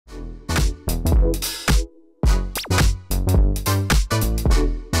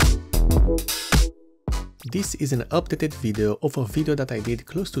This is an updated video of a video that I did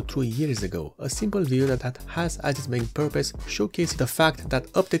close to 3 years ago, a simple video that has as its main purpose showcasing the fact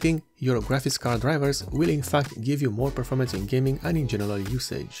that updating your graphics card drivers will in fact give you more performance in gaming and in general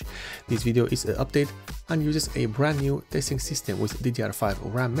usage. This video is an update and uses a brand new testing system with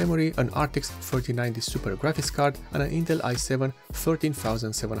DDR5 RAM memory, an RTX 3090 Super graphics card and an Intel i7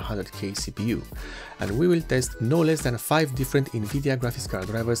 13700K CPU. And we will test no less than 5 different NVIDIA graphics card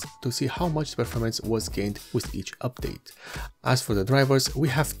drivers to see how much performance was gained with each update. As for the drivers, we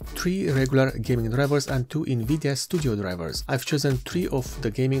have 3 regular gaming drivers and 2 NVIDIA Studio drivers. I've chosen 3 of the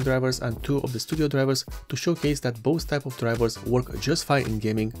gaming drivers and 2 of the studio drivers to showcase that both types of drivers work just fine in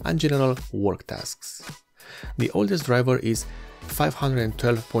gaming and general work tasks. The oldest driver is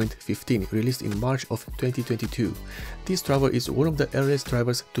 512.15, released in March of 2022. This driver is one of the earliest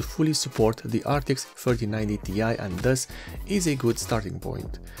drivers to fully support the RTX 3090 Ti and thus is a good starting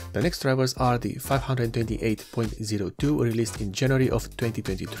point. The next drivers are the 528.02, released in January of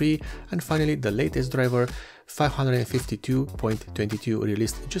 2023, and finally the latest driver 552.22,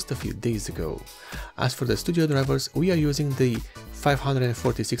 released just a few days ago. As for the studio drivers, we are using the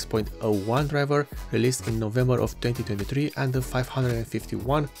 546.01 driver, released in November of 2023, and the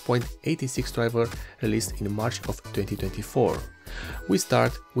 551.86 driver, released in March of 2024. We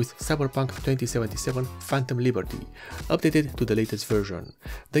start with Cyberpunk 2077 Phantom Liberty, updated to the latest version.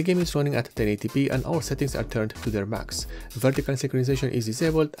 The game is running at 1080p and all settings are turned to their max. Vertical synchronization is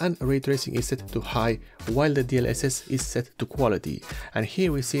disabled and ray tracing is set to high, while the DLSS is set to quality. And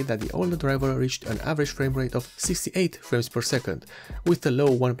here we see that the older driver reached an average frame rate of 68 frames per second, with the low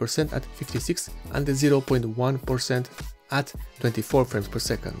 1% at 56 and the 0.1% at 24 frames per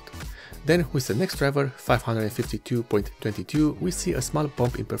second. Then with the next driver 552.22, we see a small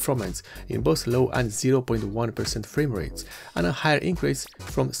bump in performance in both low and 0.1% frame rates and a higher increase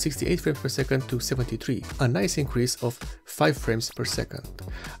from 68 frames per second to 73, a nice increase of 5 frames per second.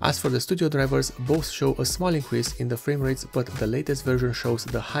 As for the studio drivers, both show a small increase in the frame rates, but the latest version shows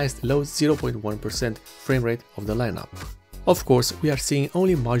the highest low 0.1% frame rate of the lineup. Of course, we are seeing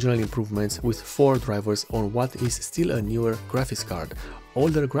only marginal improvements with 4 drivers on what is still a newer graphics card.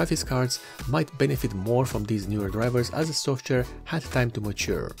 Older graphics cards might benefit more from these newer drivers as the software had time to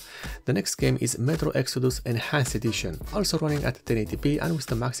mature. The next game is Metro Exodus Enhanced Edition, also running at 1080p and with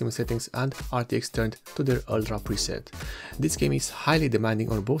the maximum settings and RTX turned to their Ultra preset. This game is highly demanding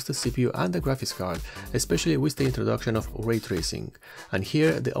on both the CPU and the graphics card, especially with the introduction of ray tracing. And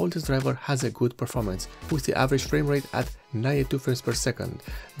here the oldest driver has a good performance, with the average frame rate at 92 frames per second,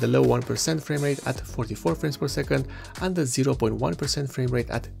 the low 1% frame rate at 44 frames per second, and the 0.1% frame rate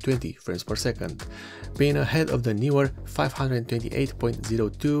at 20 frames per second, being ahead of the newer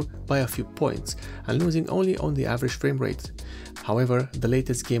 528.02 by a few points, and losing only on the average frame rate. However, the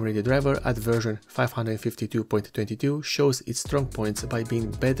latest game ready driver at version 552.22 shows its strong points by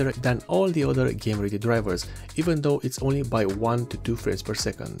being better than all the other game ready drivers, even though it's only by 1 to 2 frames per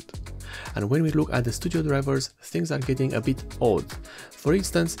second. And when we look at the studio drivers, things are getting a bit odd. For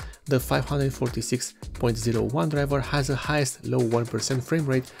instance, the 546.01 driver has the highest low 1% frame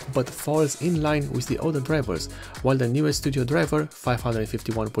rate but falls in line with the older drivers, while the newest studio driver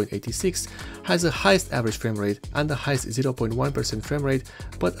 551.86 has the highest average frame rate and the highest 0.1% frame rate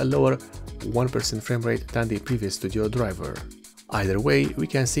but a lower 1% frame rate than the previous studio driver. Either way, we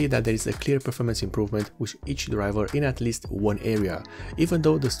can see that there is a clear performance improvement with each driver in at least one area. Even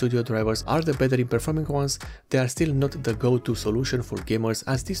though the studio drivers are the better in performing ones, they are still not the go-to solution for gamers,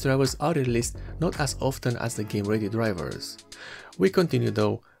 as these drivers are released not as often as the game-ready drivers. We continue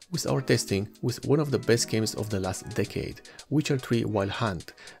though with our testing with one of the best games of the last decade, Witcher 3 Wild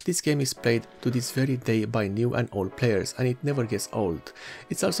Hunt. This game is played to this very day by new and old players and it never gets old.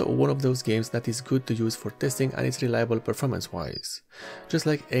 It's also one of those games that is good to use for testing and it's reliable performance wise. Just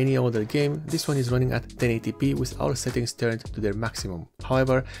like any other game, this one is running at 1080p with all settings turned to their maximum.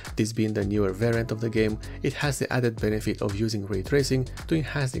 However, this being the newer variant of the game, it has the added benefit of using ray tracing to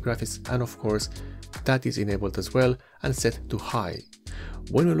enhance the graphics, and of course, that is enabled as well and set to high.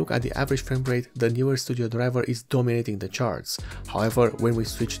 When we look at the average frame rate, the newer studio driver is dominating the charts. However, when we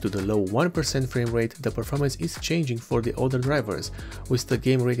switch to the low 1% frame rate, the performance is changing for the older drivers, with the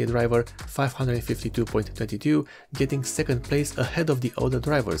game-ready driver 552.22 getting second place ahead of the older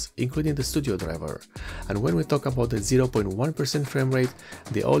drivers, including the studio driver. And when we talk about the 0.1% frame rate,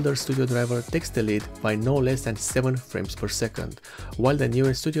 the older studio driver takes the lead by no less than 7 frames per second, while the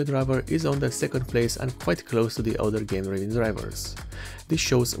newer studio driver is on the second place and quite close to the older game-ready drivers. This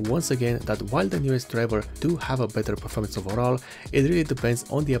shows once again that while the newest driver do have a better performance overall, it really depends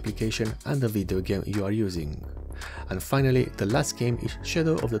on the application and the video game you are using. And finally, the last game is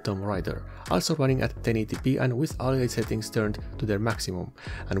Shadow of the Tomb Raider, also running at 1080p and with all its settings turned to their maximum.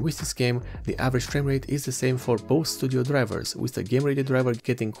 And with this game, the average frame rate is the same for both studio drivers, with the game ready driver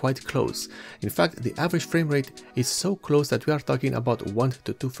getting quite close. In fact, the average frame rate is so close that we are talking about 1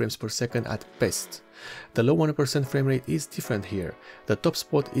 to 2 frames per second at best. The low 1% frame rate is different here. The top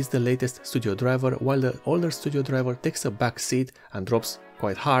spot is the latest studio driver, while the older studio driver takes a back seat and drops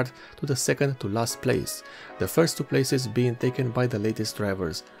quite hard to the second to last place, the first two places being taken by the latest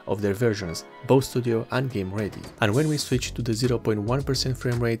drivers of their versions, both studio and game ready. And when we switch to the 0.1%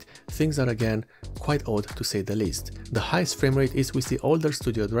 frame rate, things are again quite odd to say the least. The highest frame rate is with the older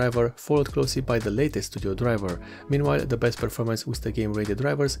studio driver, followed closely by the latest studio driver. Meanwhile, the best performance with the game ready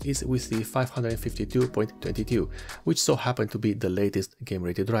drivers is with the 552.22, which so happened to be the latest game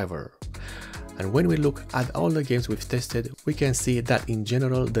ready driver. And when we look at all the games we've tested, we can see that in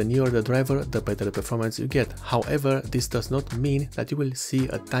general, the newer the driver, the better the performance you get. However, this does not mean that you will see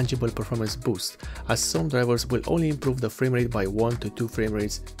a tangible performance boost, as some drivers will only improve the frame rate by 1 to 2 frame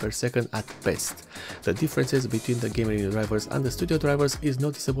rates per second at best. The differences between the game ready drivers and the studio drivers is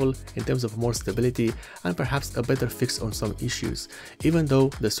noticeable in terms of more stability and perhaps a better fix on some issues, even though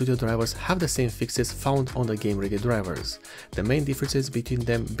the studio drivers have the same fixes found on the game ready drivers. The main differences between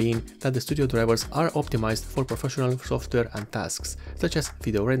them being that the studio drivers are optimized for professional software and tasks, such as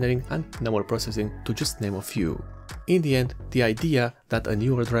video rendering and number processing, to just name a few. In the end, the idea that a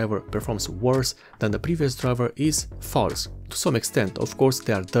newer driver performs worse than the previous driver is false. To some extent, of course,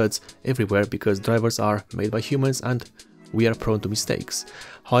 there are duds everywhere because drivers are made by humans and we are prone to mistakes.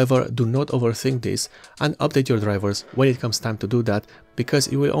 However, do not overthink this and update your drivers when it comes time to do that,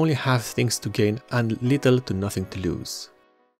 because you will only have things to gain and little to nothing to lose.